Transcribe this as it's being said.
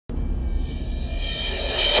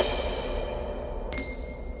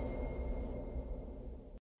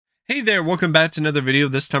Hey there, welcome back to another video.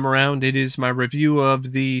 This time around, it is my review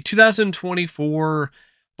of the 2024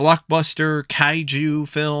 blockbuster kaiju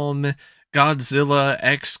film Godzilla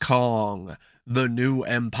X Kong: The New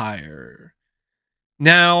Empire.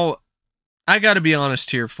 Now, I gotta be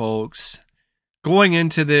honest here, folks. Going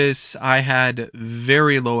into this, I had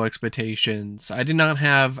very low expectations. I did not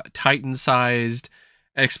have Titan-sized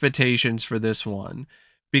expectations for this one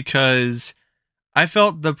because I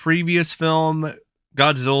felt the previous film,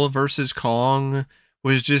 Godzilla vs. Kong,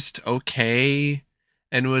 was just okay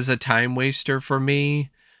and was a time waster for me.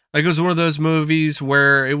 Like, it was one of those movies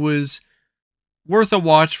where it was worth a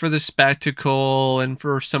watch for the spectacle and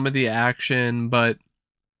for some of the action, but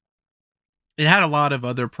it had a lot of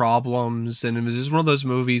other problems, and it was just one of those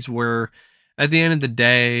movies where at the end of the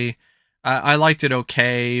day, I liked it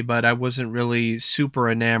okay, but I wasn't really super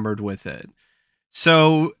enamored with it.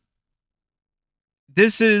 So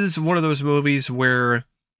this is one of those movies where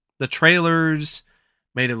the trailers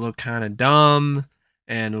made it look kind of dumb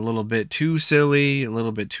and a little bit too silly, a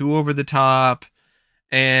little bit too over the top,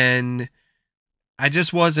 and I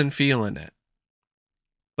just wasn't feeling it.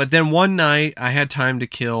 But then one night I had time to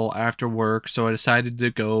kill after work, so I decided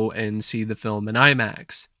to go and see the film in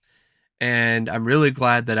IMAX. And I'm really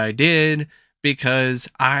glad that I did because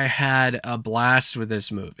I had a blast with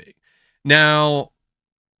this movie. Now,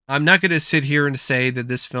 I'm not going to sit here and say that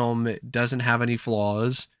this film doesn't have any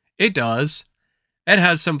flaws. It does. It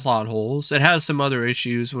has some plot holes. It has some other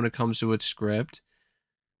issues when it comes to its script.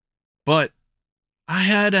 But I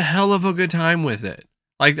had a hell of a good time with it.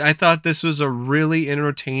 Like, I thought this was a really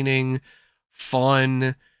entertaining,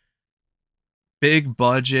 fun, big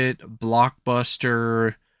budget,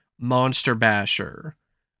 blockbuster, monster basher.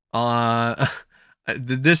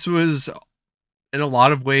 This was, in a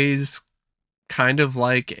lot of ways, kind of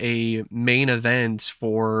like a main event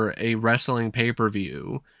for a wrestling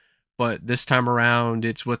pay-per-view, but this time around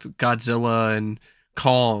it's with Godzilla and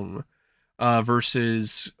Kong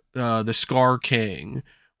versus the Scar King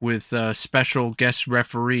with special guest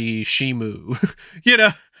referee Shimu. You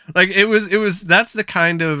know, like it was that's the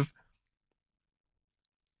kind of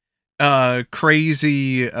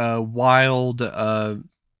crazy wild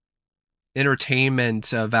entertainment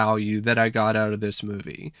value that I got out of this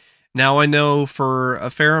movie. Now, I know for a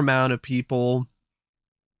fair amount of people,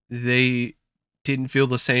 they didn't feel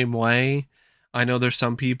the same way. I know there's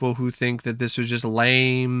some people who think that this was just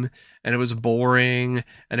lame and it was boring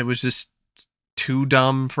and it was just too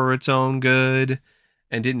dumb for its own good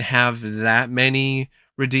and didn't have that many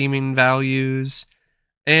redeeming values.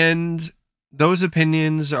 And those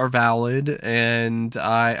opinions are valid and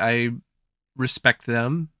I respect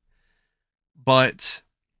them. But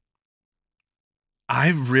I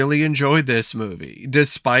really enjoyed this movie,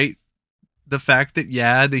 despite the fact that,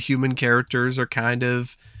 yeah, the human characters are kind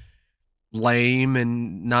of lame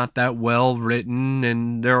and not that well written,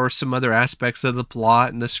 and there are some other aspects of the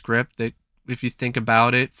plot and the script that, if you think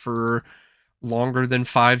about it for longer than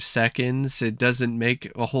 5 seconds, it doesn't make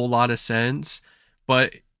a whole lot of sense.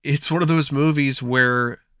 But it's one of those movies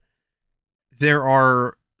where there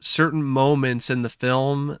are certain moments in the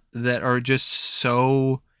film that are just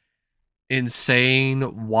so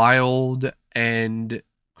insane, wild, and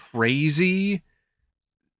crazy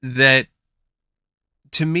that,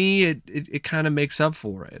 to me, it kind of makes up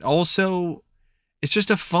for it. Also, it's just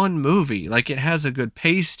a fun movie. Like, it has a good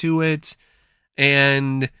pace to it,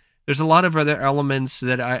 and there's a lot of other elements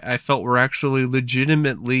that I felt were actually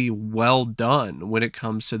legitimately well done when it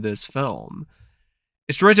comes to this film.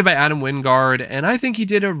 It's directed by Adam Wingard, and I think he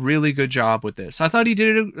did a really good job with this. I thought he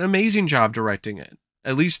did an amazing job directing it,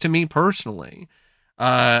 at least to me personally.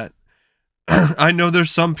 I know there's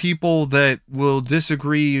some people that will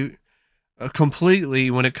disagree completely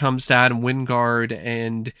when it comes to Adam Wingard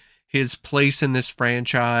and his place in this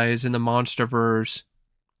franchise in the Monsterverse,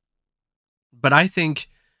 but I think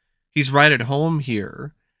he's right at home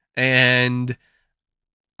here, and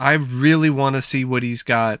I really want to see what he's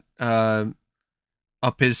got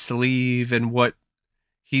up his sleeve and what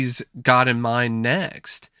he's got in mind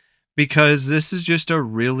next, because this is just a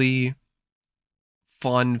really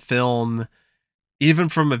fun film, even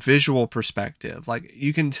from a visual perspective. Like,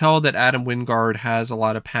 you can tell that Adam Wingard has a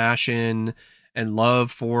lot of passion and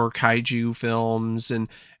love for kaiju films and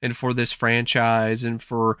for this franchise and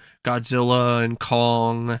for Godzilla and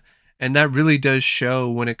Kong, and that really does show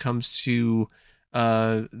when it comes to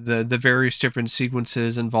the various different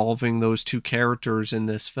sequences involving those two characters in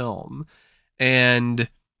this film. And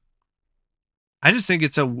I just think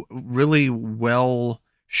it's a really well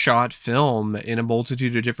shot film in a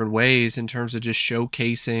multitude of different ways in terms of just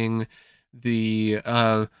showcasing the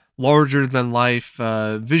larger than life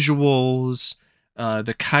visuals,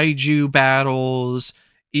 the kaiju battles,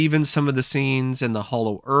 even some of the scenes in the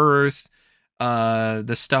Hollow Earth,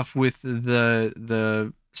 the stuff with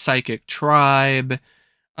the psychic tribe,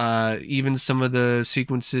 even some of the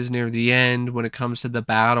sequences near the end when it comes to the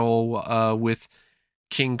battle with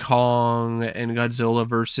King Kong and Godzilla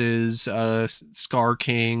versus Scar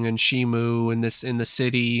King and Shimu in the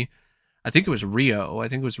city. I think it was Rio. I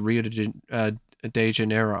think it was de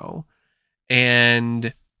Janeiro.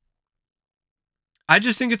 And I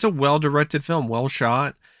just think it's a well-directed film, well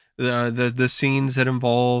shot. The scenes that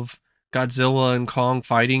involve Godzilla and Kong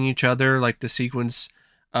fighting each other, like the sequence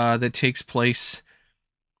that takes place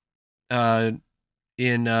uh,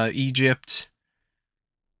 in Egypt,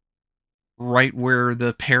 right where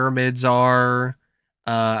the pyramids are.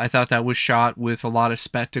 I thought that was shot with a lot of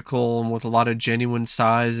spectacle and with a lot of genuine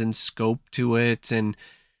size and scope to it. And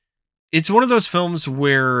it's one of those films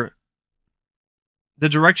where the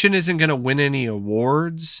direction isn't going to win any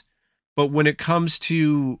awards, but when it comes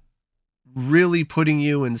to really putting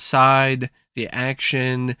you inside the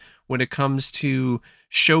action, when it comes to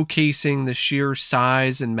showcasing the sheer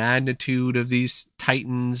size and magnitude of these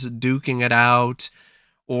titans duking it out,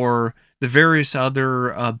 or the various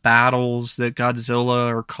other battles that Godzilla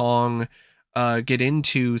or Kong get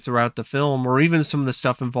into throughout the film, or even some of the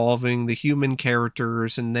stuff involving the human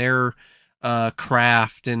characters and their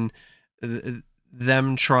craft and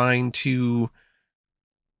them trying to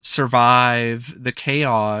survive the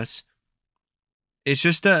chaos. It's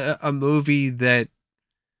just a movie that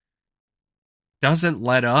doesn't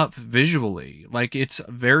let up visually. Like, it's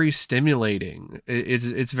very stimulating.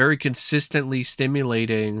 It's very consistently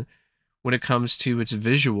stimulating when it comes to its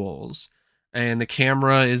visuals. And the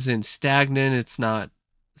camera isn't stagnant, it's not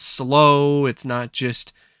slow, it's not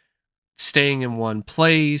just staying in one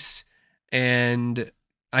place. And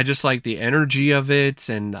I just like the energy of it,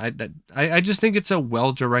 and I just think it's a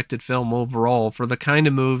well-directed film overall for the kind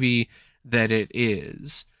of movie that it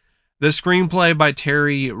is. The screenplay by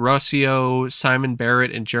Terry Rossio, Simon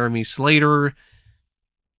Barrett, and Jeremy Slater.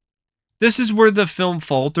 This is where the film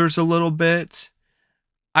falters a little bit.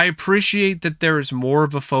 I appreciate that there is more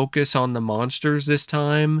of a focus on the monsters this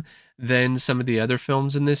time than some of the other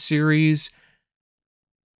films in this series.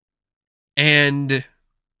 And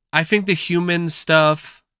I think the human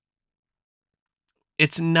stuff,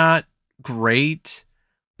 it's not great,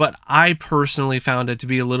 but I personally found it to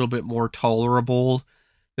be a little bit more tolerable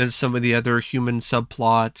than some of the other human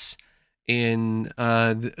subplots in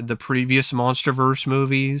the previous Monsterverse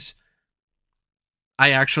movies.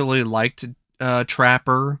 I actually liked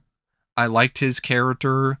Trapper. I liked his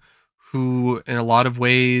character, who in a lot of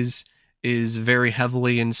ways is very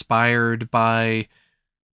heavily inspired by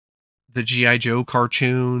the G.I. Joe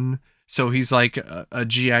cartoon. So he's like a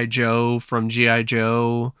G.I. Joe from G.I.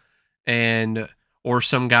 Joe, and or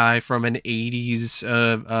some guy from an 80s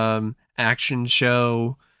action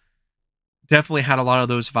show. Definitely had a lot of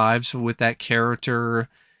those vibes with that character.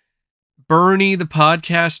 Bernie, the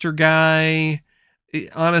podcaster guy,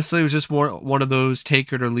 honestly, it was just one of those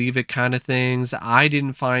take it or leave it kind of things. I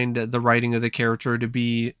didn't find the writing of the character to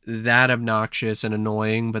be that obnoxious and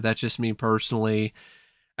annoying, but that's just me personally.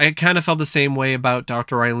 I kind of felt the same way about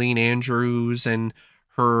Dr. Eileen Andrews and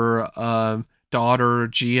her daughter,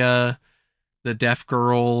 Gia, the deaf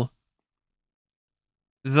girl.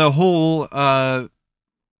 The whole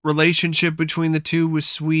relationship between the two was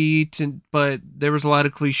sweet, but there was a lot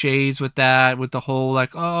of cliches with that, with the whole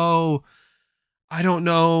like, oh, I don't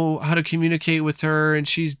know how to communicate with her, and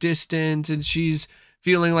she's distant, and she's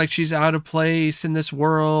feeling like she's out of place in this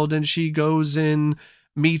world, and she goes and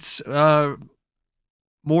meets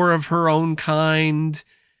more of her own kind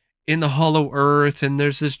in the Hollow Earth, and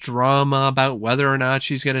there's this drama about whether or not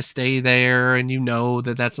she's going to stay there, and you know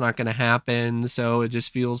that that's not going to happen, so it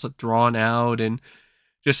just feels drawn out and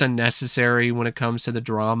just unnecessary when it comes to the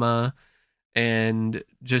drama, and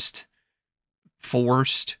just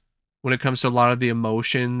forced when it comes to a lot of the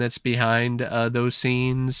emotion that's behind those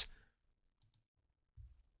scenes.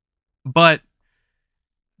 But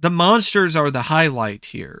the monsters are the highlight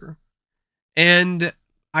here. And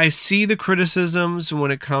I see the criticisms when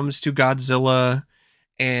it comes to Godzilla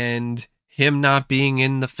and him not being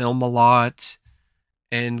in the film a lot,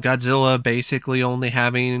 and Godzilla basically only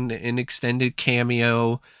having an extended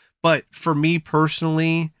cameo. But for me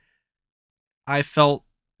personally, I felt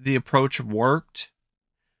the approach worked,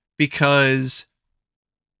 because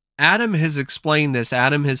Adam has explained this.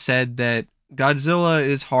 Adam has said that Godzilla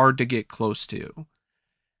is hard to get close to,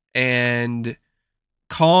 and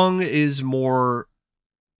Kong is more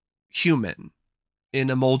human in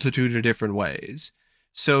a multitude of different ways.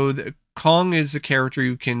 So Kong is a character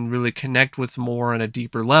you can really connect with more on a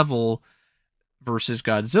deeper level versus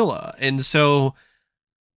Godzilla. And so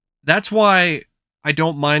that's why I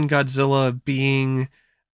don't mind Godzilla being,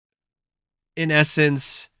 in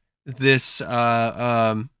essence, this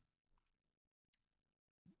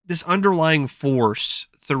this underlying force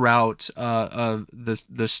throughout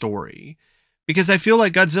the story, because I feel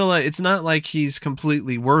like Godzilla, it's not like he's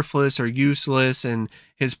completely worthless or useless, and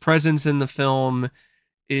his presence in the film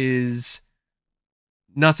is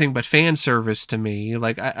nothing but fan service to me.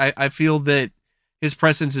 Like I feel that his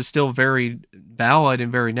presence is still very valid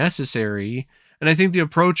and very necessary, and I think the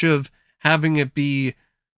approach of having it be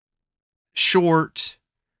short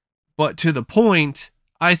but to the point,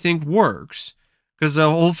 I think works. Because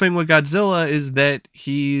the whole thing with Godzilla is that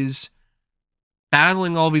he's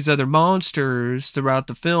battling all these other monsters throughout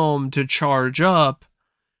the film to charge up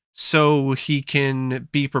so he can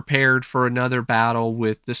be prepared for another battle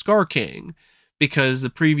with the Scar King. Because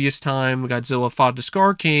the previous time Godzilla fought the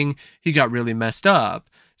Scar King, he got really messed up.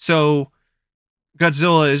 So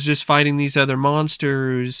Godzilla is just fighting these other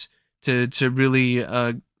monsters to really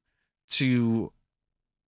to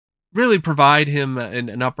really provide him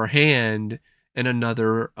an upper hand in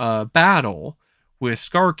another battle with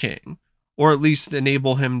Scar King, or at least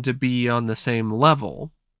enable him to be on the same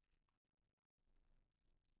level.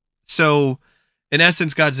 So, in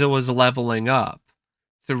essence, Godzilla is leveling up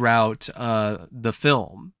throughout the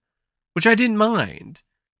film, which I didn't mind.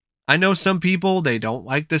 I know some people, they don't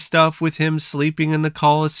like the stuff with him sleeping in the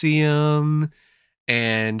Coliseum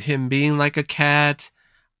and him being like a cat.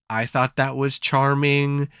 I thought that was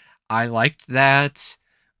charming. I liked that.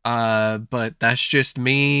 But that's just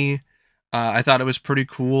me. I thought it was pretty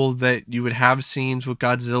cool that you would have scenes with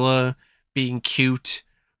Godzilla being cute,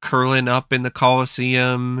 curling up in the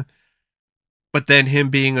Coliseum, but then him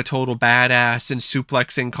being a total badass and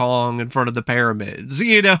suplexing Kong in front of the pyramids.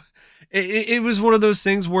 You know, it was one of those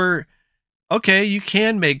things where, okay, you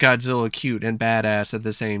can make Godzilla cute and badass at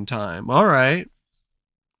the same time. All right.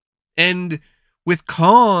 And with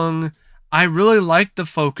Kong, I really liked the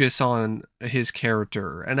focus on his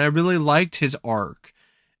character, and I really liked his arc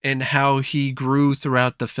and how he grew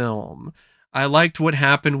throughout the film. I liked what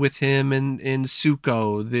happened with him in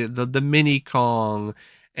Suko, the mini Kong,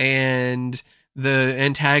 and the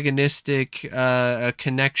antagonistic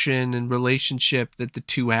connection and relationship that the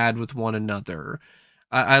two had with one another.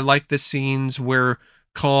 I like the scenes where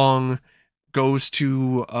Kong goes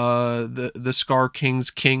to the Scar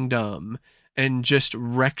King's kingdom and just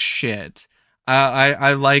wrecks shit.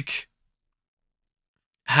 I like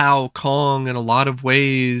how Kong, in a lot of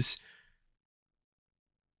ways,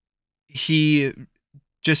 he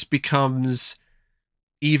just becomes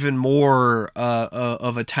even more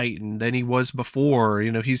of a titan than he was before.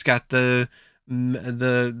 You know, he's got the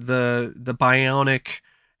bionic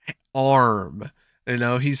arm. You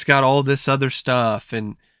know, he's got all this other stuff,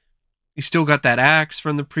 and he's still got that axe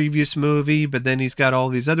from the previous movie, but then he's got all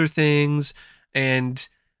these other things. And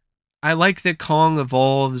I like that Kong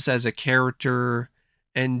evolves as a character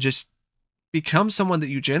and just becomes someone that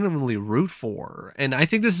you genuinely root for. And I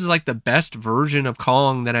think this is like the best version of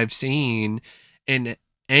Kong that I've seen in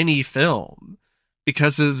any film,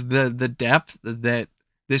 because of the depth that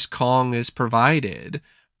this Kong is provided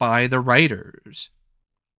by the writers.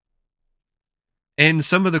 And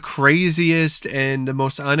some of the craziest and the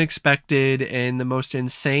most unexpected and the most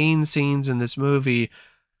insane scenes in this movie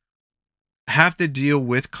have to deal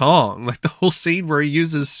with Kong. Like the whole scene where he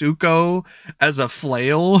uses Suko as a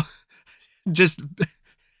flail, just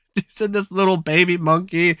using this little baby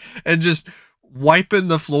monkey and just wiping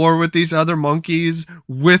the floor with these other monkeys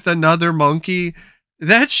with another monkey.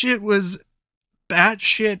 That shit was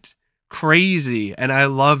batshit crazy, and I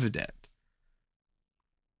loved it.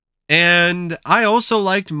 And I also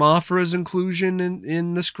liked Mothra's inclusion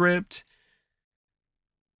in the script.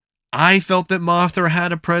 I felt that Mothra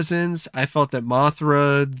had a presence. I felt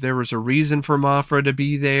that there was a reason for Mothra to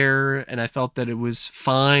be there, and I felt that it was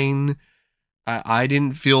fine. I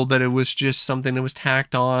didn't feel that it was just something that was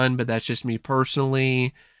tacked on, but that's just me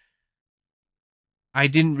personally. I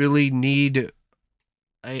didn't really need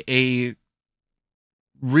a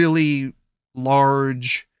really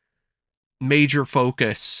large, major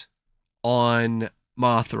focus on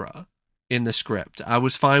Mothra in the script. I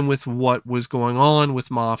was fine with what was going on with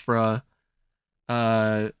Mothra,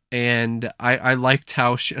 and I liked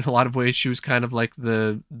how in a lot of ways she was kind of like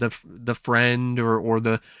the friend or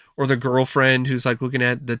the girlfriend who's like looking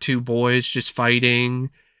at the two boys just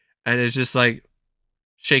fighting, and it's just like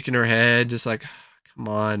shaking her head, just like, come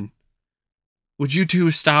on, would you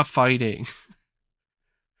two stop fighting?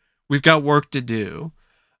 We've got work to do.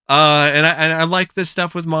 And I like this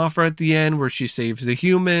stuff with Mothra at the end where she saves the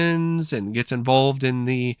humans and gets involved in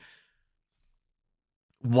the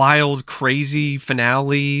wild, crazy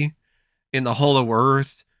finale in the Hollow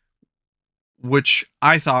Earth, which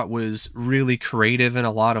I thought was really creative and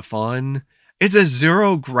a lot of fun. It's a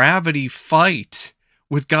zero gravity fight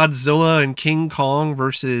with Godzilla and King Kong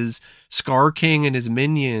versus Scar King and his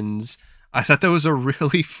minions. I thought that was a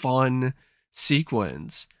really fun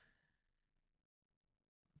sequence.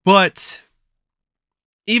 But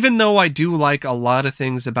even though I do like a lot of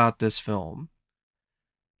things about this film,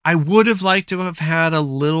 I would have liked to have had a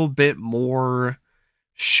little bit more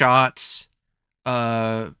shots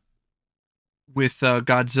uh, with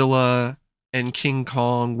Godzilla and King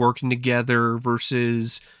Kong working together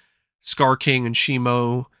versus Scar King and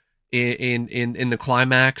Shimo in the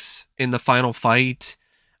climax, in the final fight.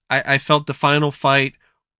 I felt the final fight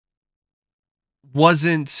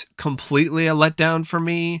wasn't completely a letdown for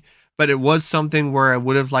me, but it was something where I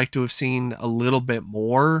would have liked to have seen a little bit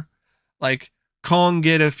more. Like Kong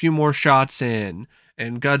get a few more shots in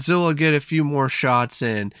and Godzilla get a few more shots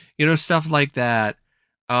in, stuff like that.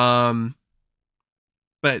 But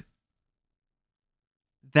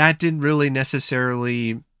that didn't really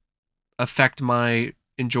necessarily affect my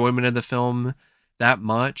enjoyment of the film that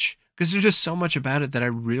much because there's just so much about it that I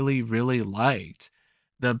really, really liked.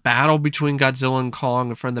 The battle between Godzilla and Kong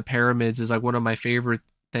in front of the pyramids is like one of my favorite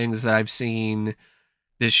things that I've seen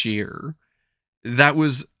this year. That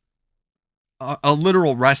was a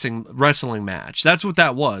literal wrestling match. That's what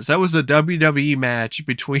that was. That was a WWE match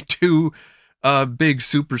between two big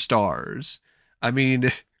superstars. I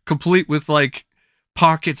mean, complete with like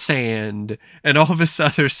pocket sand and all this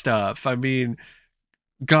other stuff. I mean,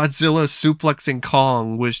 Godzilla suplexing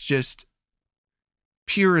Kong was just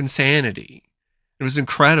pure insanity. It was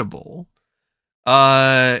incredible.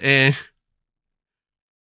 And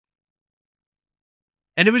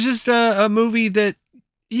it was just a movie that,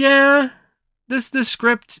 yeah, this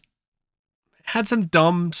script had some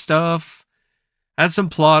dumb stuff, had some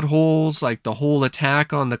plot holes, like the whole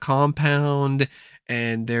attack on the compound,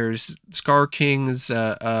 and there's Scar King's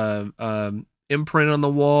imprint on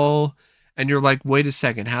the wall, and you're like, wait a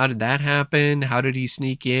second, how did that happen? How did he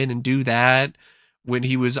sneak in and do that when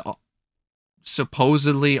he was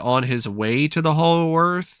supposedly on his way to the Hollow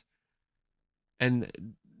Earth? And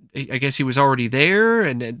I guess he was already there,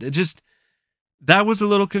 and it just, that was a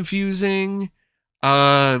little confusing.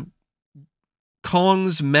 Kong's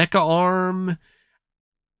mecha arm,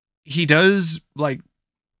 he does like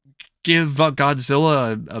give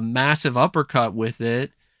Godzilla a massive uppercut with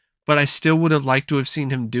it, but I still would have liked to have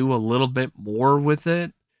seen him do a little bit more with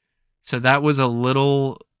it. So that was a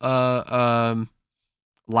little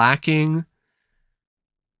lacking.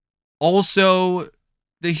 Also,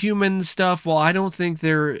 the human stuff, well, I don't think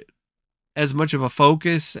they're as much of a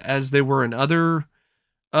focus as they were in other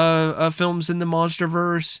films in the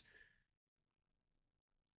Monsterverse.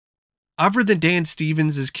 Other than Dan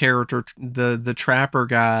Stevens' character, the trapper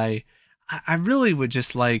guy, I really would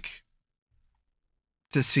just like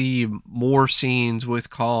to see more scenes with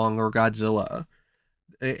Kong or Godzilla.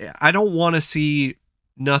 I don't want to see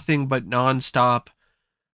nothing but nonstop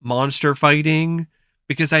monster fighting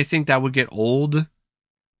because I think that would get old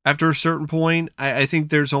after a certain point. I think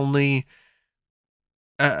there's only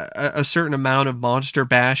a certain amount of monster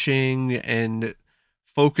bashing and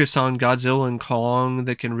focus on Godzilla and Kong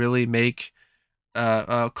that can really make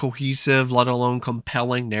a cohesive, let alone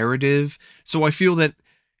compelling narrative. So I feel that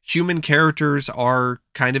human characters are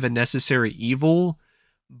kind of a necessary evil,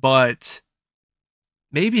 but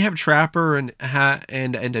maybe have Trapper and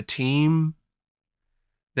a team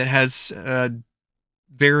that has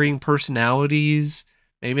varying personalities.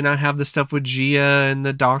 Maybe not have the stuff with Gia and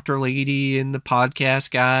the doctor lady and the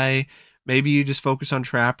podcast guy. Maybe you just focus on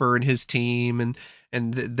Trapper and his team,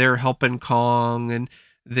 and they're helping Kong, and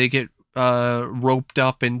they get roped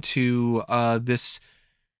up into this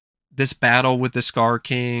battle with the Scar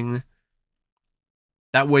King.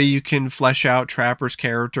 That way you can flesh out Trapper's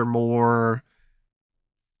character more.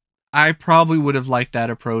 I probably would have liked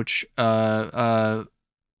that approach a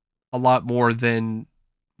lot more than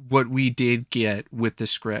what we did get with the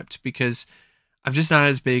script, because I'm just not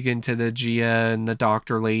as big into the Gia and the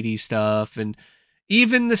doctor lady stuff, and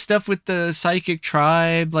even the stuff with the psychic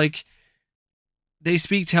tribe. Like, they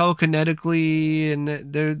speak telekinetically,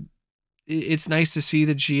 and it's nice to see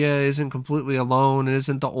that Gia isn't completely alone and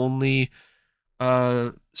isn't the only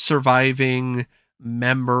surviving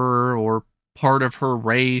member or part of her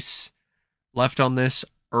race left on this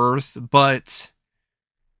earth. But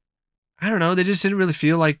I don't know, they just didn't really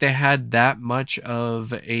feel like they had that much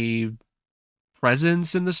of a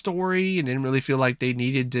presence in the story and didn't really feel like they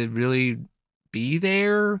needed to really be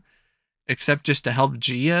there except just to help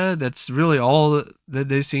Gia. That's really all that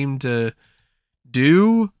they seem to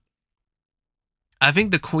do. I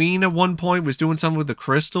think the queen at one point was doing something with the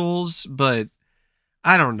crystals, but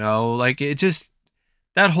I don't know. Like, it just,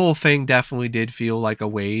 that whole thing definitely did feel like a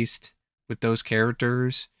waste with those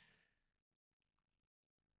characters.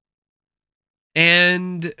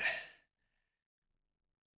 And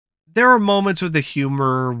there are moments with the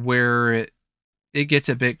humor where it gets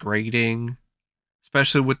a bit grating,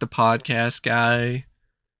 especially with the podcast guy.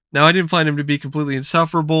 Now, I didn't find him to be completely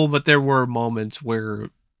insufferable, but there were moments where,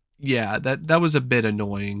 yeah, that was a bit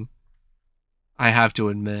annoying, I have to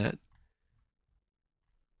admit.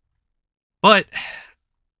 But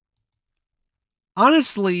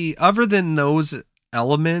honestly, other than those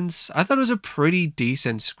elements, I thought it was a pretty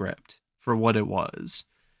decent script for what it was.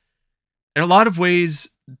 In a lot of ways,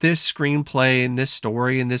 this screenplay and this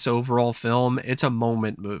story and this overall film, it's a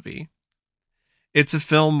moment movie. It's a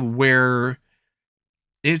film where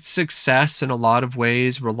its success in a lot of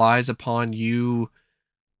ways relies upon you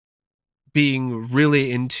being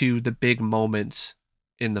really into the big moments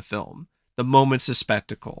in the film, the moments of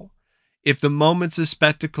spectacle. If the moments of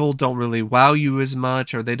spectacle don't really wow you as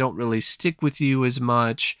much, or they don't really stick with you as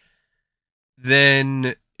much,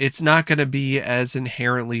 then it's not going to be as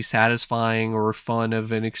inherently satisfying or fun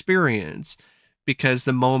of an experience because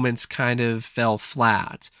the moments kind of fell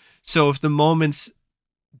flat. So if the moments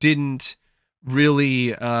didn't really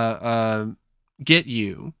get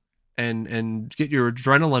you and get your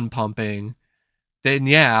adrenaline pumping, then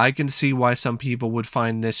yeah, I can see why some people would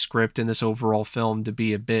find this script and this overall film to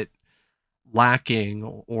be a bit lacking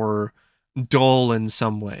or dull in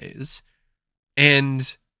some ways.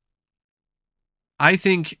 And I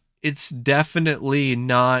think it's definitely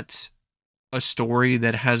not a story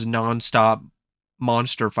that has nonstop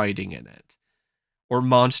monster fighting in it or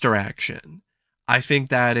monster action. I think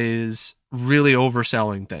that is really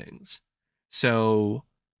overselling things. So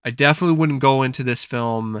I definitely wouldn't go into this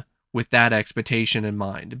film with that expectation in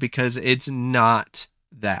mind because it's not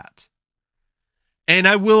that. And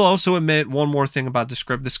I will also admit one more thing about the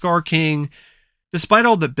script. The Scar King, despite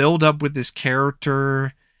all the build up with this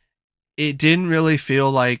character, it didn't really feel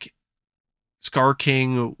like Scar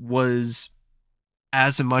King was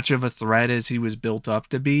as much of a threat as he was built up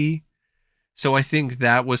to be. So I think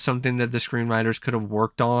that was something that the screenwriters could have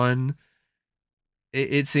worked on.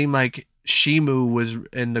 It seemed like Shimu was,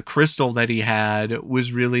 and the crystal that he had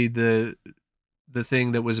was really the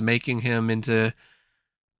thing that was making him into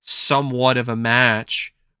somewhat of a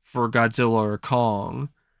match for Godzilla or Kong.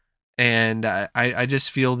 And I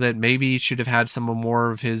just feel that maybe he should have had some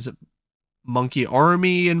more of his monkey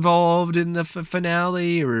army involved in the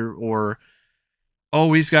finale, or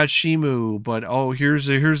oh, he's got Shimu, but oh, here's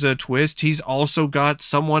a twist. He's also got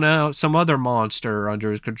someone else, some other monster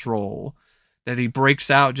under his control that he breaks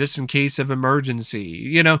out just in case of emergency.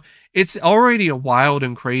 You know, it's already a wild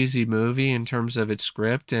and crazy movie in terms of its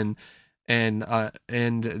script and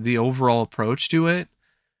the overall approach to it.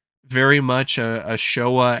 Very much a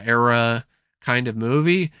Showa era kind of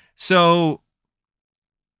movie. So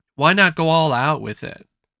why not go all out with it?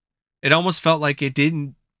 It almost felt like it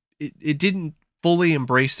didn't fully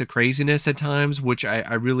embrace the craziness at times, which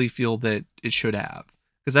I really feel that it should have.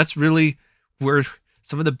 Because that's really where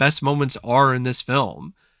some of the best moments are in this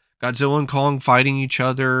film. Godzilla and Kong fighting each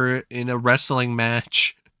other in a wrestling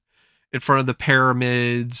match in front of the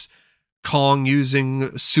pyramids. Kong using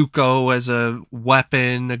Suko as a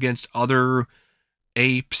weapon against other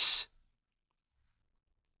apes.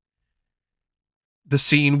 The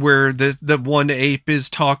scene where the one ape is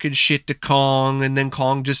talking shit to Kong and then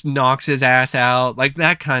Kong just knocks his ass out. Like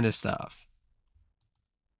that kind of stuff.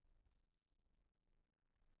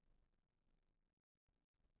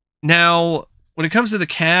 Now, when it comes to the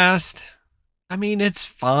cast, I mean, it's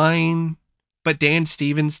fine. But Dan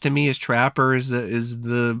Stevens, to me, as Trapper is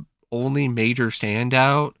the only major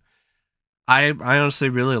standout. I honestly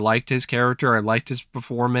really liked his character. I liked his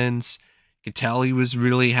performance. You could tell he was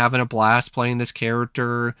really having a blast playing this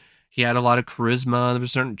character. He had a lot of charisma. There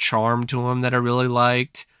was a certain charm to him that I really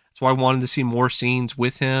liked. That's why I wanted to see more scenes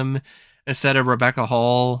with him instead of Rebecca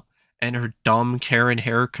Hall and her dumb Karen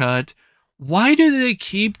haircut. Why do they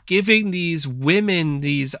keep giving these women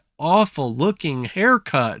these awful looking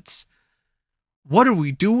haircuts? What are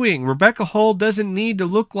we doing? Rebecca Hall doesn't need to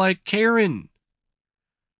look like Karen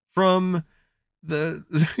from the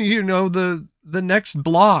next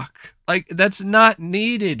block. Like, that's not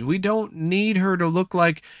needed. We don't need her to look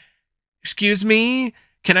like, excuse me,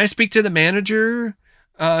 can I speak to the manager?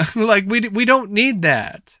 Like we don't need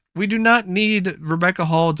that. We do not need Rebecca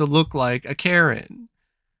Hall to look like a Karen.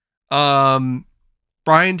 Um,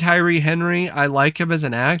 Brian Tyree Henry, I like him as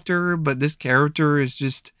an actor, but this character is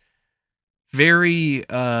just very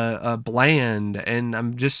bland, and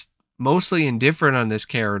I'm just mostly indifferent on this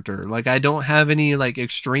character. Like I don't have any like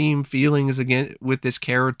extreme feelings again with this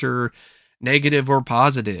character, negative or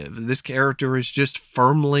positive. This character is just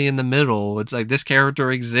firmly in the middle. It's like this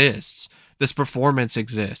character exists. This performance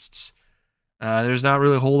exists. There's not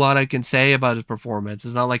really a whole lot I can say about his performance.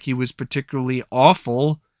 It's not like he was particularly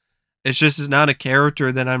awful. It's just it's not a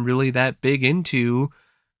character that I'm really that big into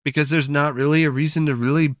because there's not really a reason to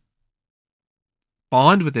really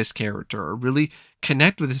bond with this character or really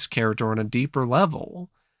connect with this character on a deeper level.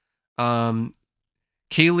 Um,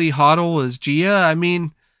 Kaylee Hottle as Gia. I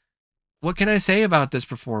mean, what can I say about this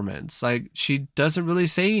performance? Like, she doesn't really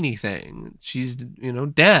say anything. She's,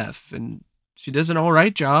 deaf, and she does an all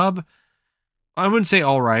right job. I wouldn't say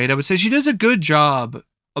all right. I would say she does a good job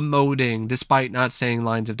emoting despite not saying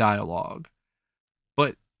lines of dialogue.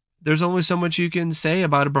 But there's only so much you can say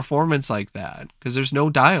about a performance like that because there's no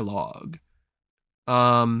dialogue.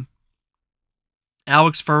 Alex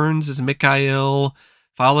Ferns is Mikhail.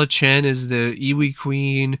 Fala Chen is the Iwi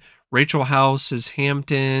Queen. Rachel House is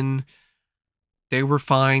Hampton. They were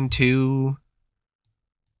fine too.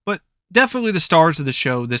 But definitely the stars of the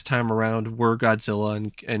show this time around were Godzilla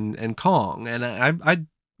and Kong. And I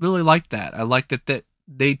really liked that. I liked that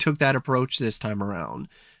they took that approach this time around.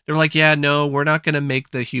 They're like, yeah, no, we're not going to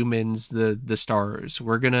make the humans the stars.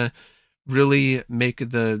 We're going to really make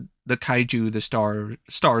the kaiju the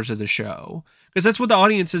stars of the show, because that's what the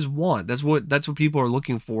audiences want. That's what people are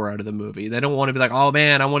looking for out of the movie. They don't want to be like, oh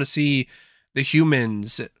man, I want to see the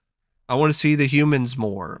humans. I want to see the humans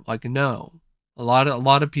more. Like, no, a lot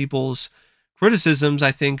of people's criticisms,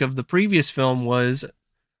 I think, of the previous film was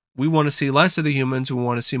we want to see less of the humans. We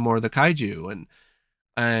want to see more of the kaiju,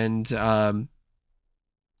 and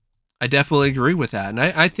I definitely agree with that. And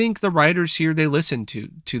I think the writers here, they listen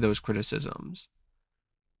to those criticisms.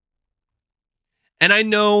 And I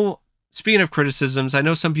know, speaking of criticisms, I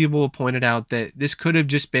know some people have pointed out that this could have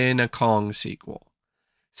just been a Kong sequel,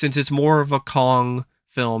 since it's more of a Kong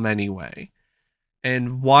film anyway.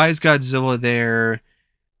 And why is Godzilla there?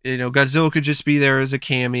 Godzilla could just be there as a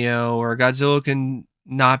cameo, or Godzilla can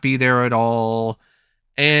not be there at all.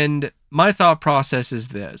 And my thought process is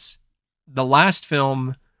this. The last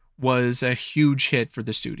film was a huge hit for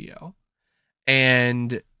the studio.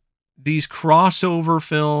 And these crossover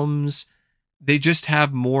films, they just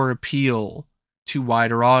have more appeal to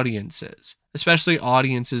wider audiences, especially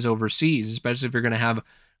audiences overseas, especially if you're going to have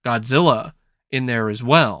Godzilla in there as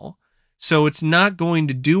well. So it's not going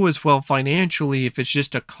to do as well financially if it's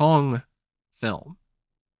just a Kong film.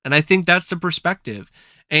 And I think that's the perspective.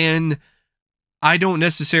 And I don't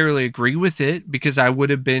necessarily agree with it, because I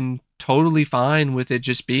would have been totally fine with it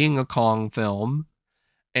just being a Kong film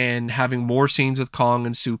and having more scenes with Kong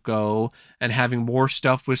and Zuko and having more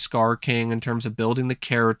stuff with Scar King in terms of building the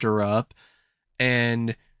character up,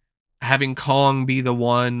 and having Kong be the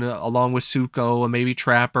one, along with Zuko and maybe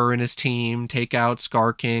Trapper and his team, take out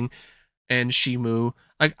Scar King and Shimu.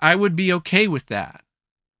 Like, I would be okay with that.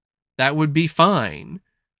 That would be fine.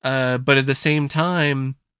 But at the same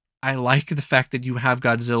time, I like the fact that you have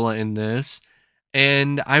Godzilla in this,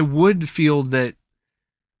 and I would feel that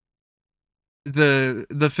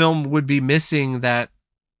the film would be missing that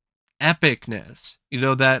epicness,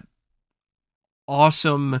 that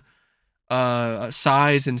awesome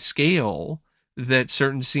size and scale that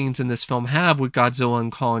certain scenes in this film have with Godzilla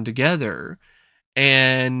and Kong together.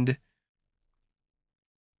 And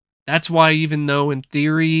that's why, even though in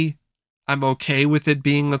theory I'm okay with it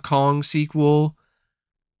being a Kong sequel,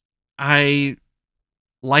 I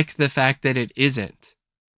like the fact that it isn't,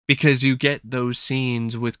 because you get those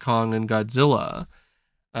scenes with Kong and Godzilla,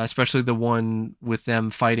 especially the one with them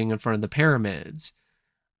fighting in front of the pyramids.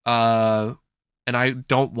 And I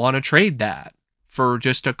don't want to trade that for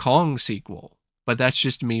just a Kong sequel, but that's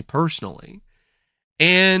just me personally.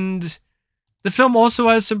 And the film also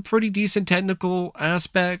has some pretty decent technical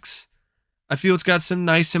aspects. I feel it's got some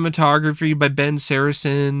nice cinematography by Ben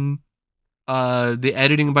Saracen. The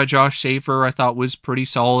editing by Josh Schaefer I thought was pretty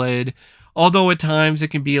solid, although at times it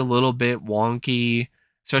can be a little bit wonky,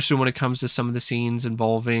 especially when it comes to some of the scenes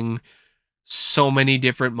involving so many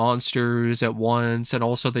different monsters at once, and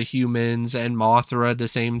also the humans and Mothra at the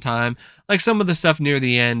same time. Like, some of the stuff near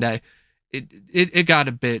the end, it got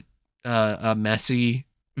a bit messy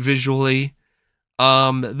visually.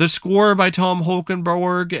 The score by Tom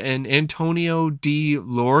Holkenborg and Antonio Di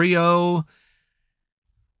Lorio,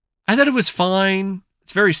 I thought it was fine.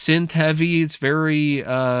 it's very synth heavy. It's very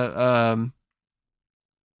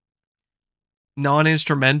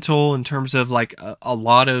non-instrumental in terms of like a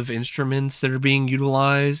lot of instruments that are being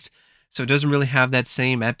utilized. So it doesn't really have that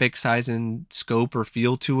same epic size and scope or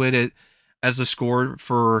feel to it as the score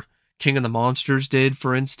for King of the Monsters did,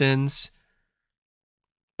 for instance.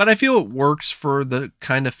 But I feel it works for the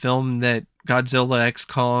kind of film that Godzilla X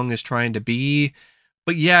Kong is trying to be.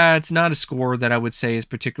 But yeah, it's not a score that I would say is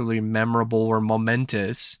particularly memorable or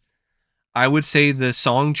momentous. I would say the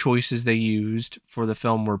song choices they used for the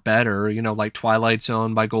film were better, you know, like Twilight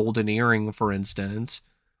Zone by Golden Earring, for instance,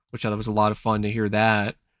 which I thought was a lot of fun to hear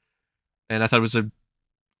that. And I thought it was a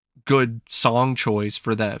good song choice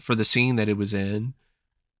for the scene that it was in.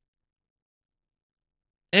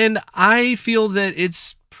 And I feel that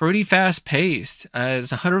it's pretty fast paced.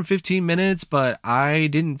 It's 115 minutes, but I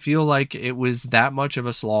didn't feel like it was that much of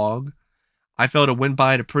a slog. I felt it went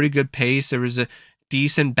by at a pretty good pace. There was a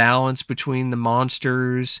decent balance between the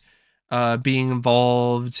monsters being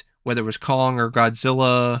involved, whether it was Kong or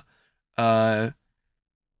Godzilla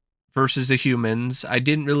versus the humans. I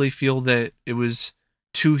didn't really feel that it was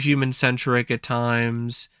too human-centric at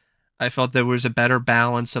times. I felt there was a better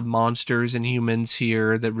balance of monsters and humans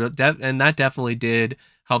here, and that definitely did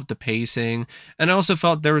help the pacing. And I also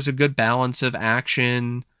felt there was a good balance of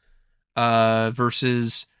action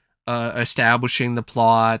versus establishing the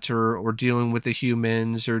plot or dealing with the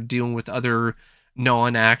humans or dealing with other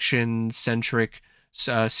non-action centric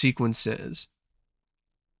sequences.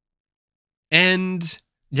 And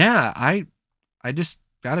yeah, I just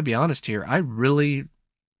gotta be honest here. I really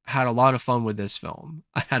had a lot of fun with this film.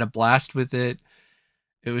 I had a blast with it.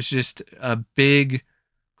 It was just a big,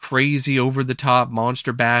 crazy, over-the-top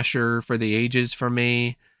monster basher for the ages for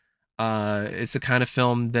me. It's the kind of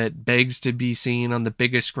film that begs to be seen on the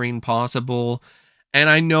biggest screen possible. And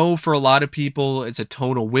I know for a lot of people, it's a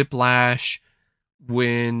total whiplash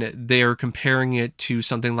when they're comparing it to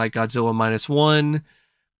something like Godzilla Minus One.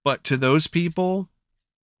 But to those people,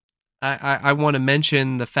 I want to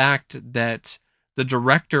mention the fact that the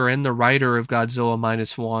director and the writer of Godzilla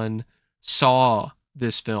Minus One saw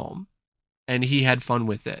this film and he had fun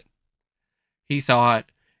with it. He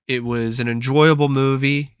thought it was an enjoyable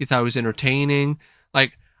movie. He thought it was entertaining.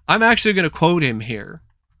 Like, I'm actually going to quote him here.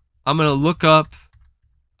 I'm going to look up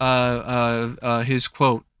his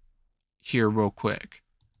quote here real quick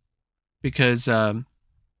because I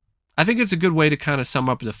think it's a good way to kind of sum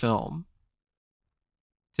up the film.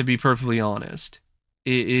 To be perfectly honest,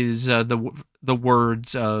 it is the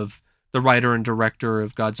words of the writer and director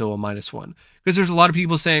of Godzilla Minus One. Because there's a lot of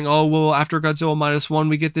people saying, oh, well, after Godzilla Minus One,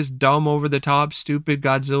 we get this dumb, over-the-top, stupid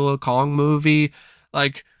Godzilla Kong movie.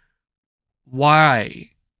 Like,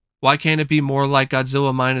 why? Why can't it be more like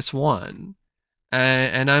Godzilla Minus One?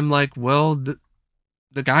 And I'm like, well,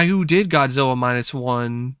 the guy who did Godzilla Minus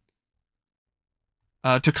One,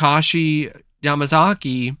 Takashi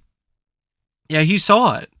Yamazaki, yeah, he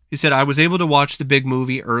saw it. He said, I was able to watch the big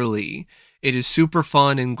movie early. It is super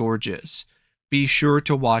fun and gorgeous. Be sure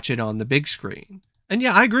to watch it on the big screen. And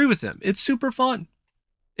yeah, I agree with him. It's super fun.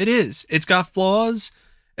 It is. It's got flaws.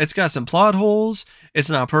 It's got some plot holes. It's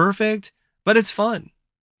not perfect, but it's fun.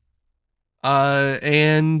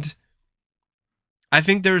 And I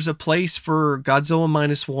think there's a place for Godzilla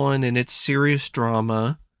Minus One and its serious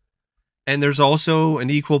drama. And there's also an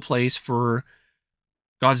equal place for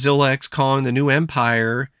Godzilla X Kong, The New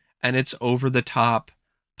Empire, and its over-the-top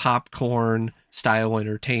popcorn style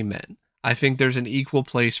entertainment. I think there's an equal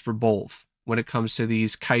place for both when it comes to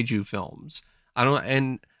these kaiju films.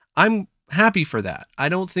 And I'm happy for that. I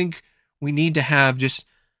don't think we need to have just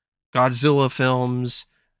Godzilla films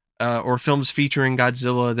or films featuring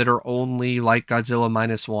Godzilla that are only like Godzilla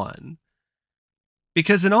Minus One.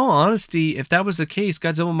 Because in all honesty, if that was the case,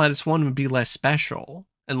 Godzilla Minus One would be less special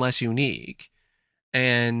and less unique.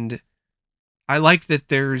 And I like that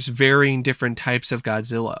there's varying different types of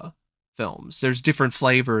Godzilla films. There's different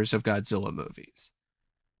flavors of Godzilla movies.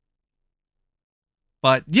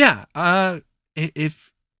 But yeah,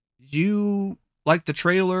 if you like the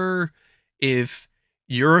trailer, if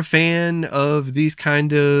you're a fan of these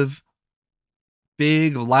kind of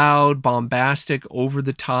big, loud, bombastic,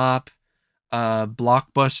 over-the-top,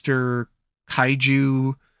 blockbuster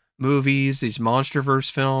kaiju movies, these Monsterverse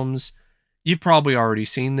films, you've probably already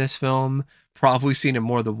seen this film, probably seen it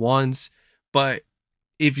more than once, but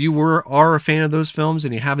if you are a fan of those films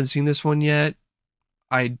and you haven't seen this one yet,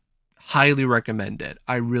 I highly recommend it.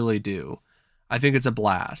 I really do. I think it's a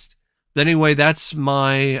blast. But anyway, that's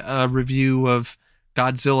my review of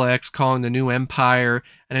Godzilla X Kong, The New Empire,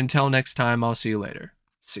 and until next time, I'll see you later.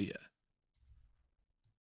 See ya.